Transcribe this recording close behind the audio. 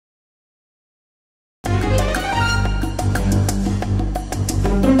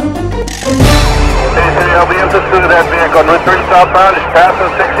traffic on Route 3 southbound is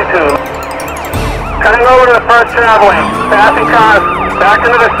passing 62. Cutting over to the first travel lane. Passing cars. Back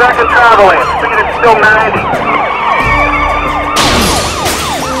into the second travel lane. Speed is still 90.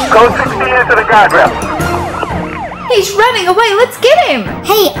 Code 16 into the guardrail. He's running away. Let's get him.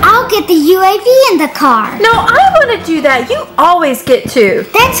 Hey, I'll get the UAV in the car. No, I want to do that. You always get to.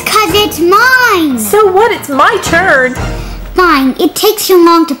 That's 'cause it's mine. So what? It's my turn. Fine, it takes too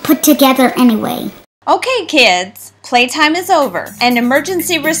long to put together anyway. Okay, kids. Playtime is over, and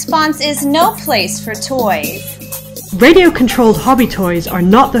emergency response is no place for toys. Radio-controlled hobby toys are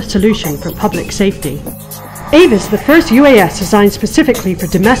not the solution for public safety. AEVA is the first UAS designed specifically for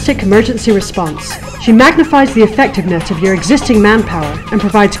domestic emergency response. She magnifies the effectiveness of your existing manpower and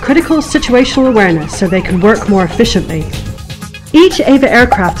provides critical situational awareness so they can work more efficiently. Each AEVA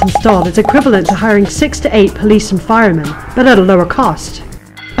aircraft installed is equivalent to hiring 6 to 8 police and firemen, but at a lower cost.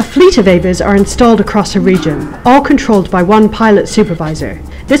 A fleet of AEVAs are installed across a region, all controlled by one pilot supervisor.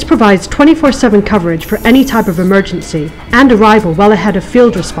 This provides 24/7 coverage for any type of emergency and arrival well ahead of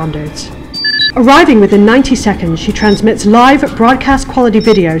field responders. Arriving within 90 seconds, she transmits live broadcast quality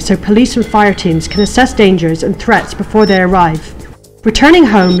video so police and fire teams can assess dangers and threats before they arrive. Returning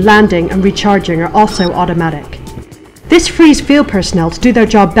home, landing and recharging are also automatic. This frees field personnel to do their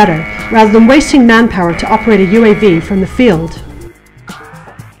job better, rather than wasting manpower to operate a UAV from the field.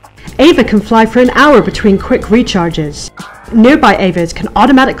 AEVA can fly for an hour between quick recharges. Nearby AEVAs can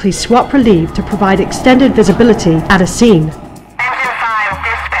automatically swap relieve to provide extended visibility at a scene. Engine 5,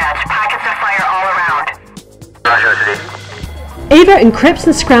 dispatch. Pockets of fire all around. Roger, Steve. AEVA encrypts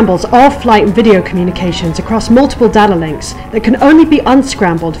and scrambles all flight and video communications across multiple data links that can only be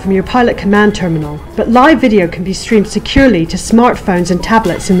unscrambled from your pilot command terminal, but live video can be streamed securely to smartphones and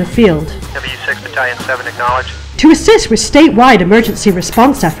tablets in the field. W6 Battalion 7 acknowledged. To assist with statewide emergency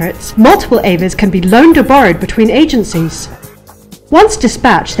response efforts, multiple AEVAs can be loaned or borrowed between agencies. Once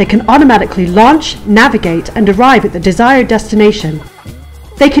dispatched, they can automatically launch, navigate, and arrive at the desired destination.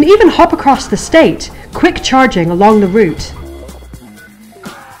 They can even hop across the state, quick charging along the route.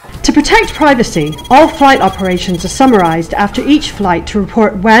 To protect privacy, all flight operations are summarized after each flight to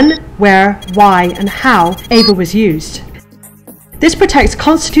report when, where, why, and how AEVA was used. This protects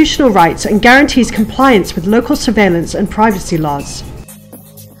constitutional rights and guarantees compliance with local surveillance and privacy laws.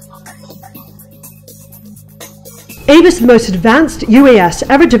 AEVA is the most advanced UAS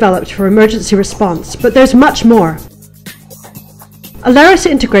ever developed for emergency response, but there's much more. Olaeris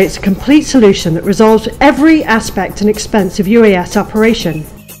integrates a complete solution that resolves every aspect and expense of UAS operation.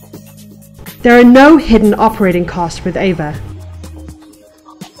 There are no hidden operating costs with AEVA.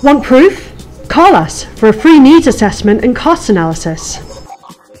 Want proof? Call us for a free needs assessment and cost analysis.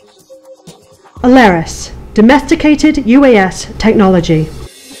 Olaeris, domesticated UAS technology.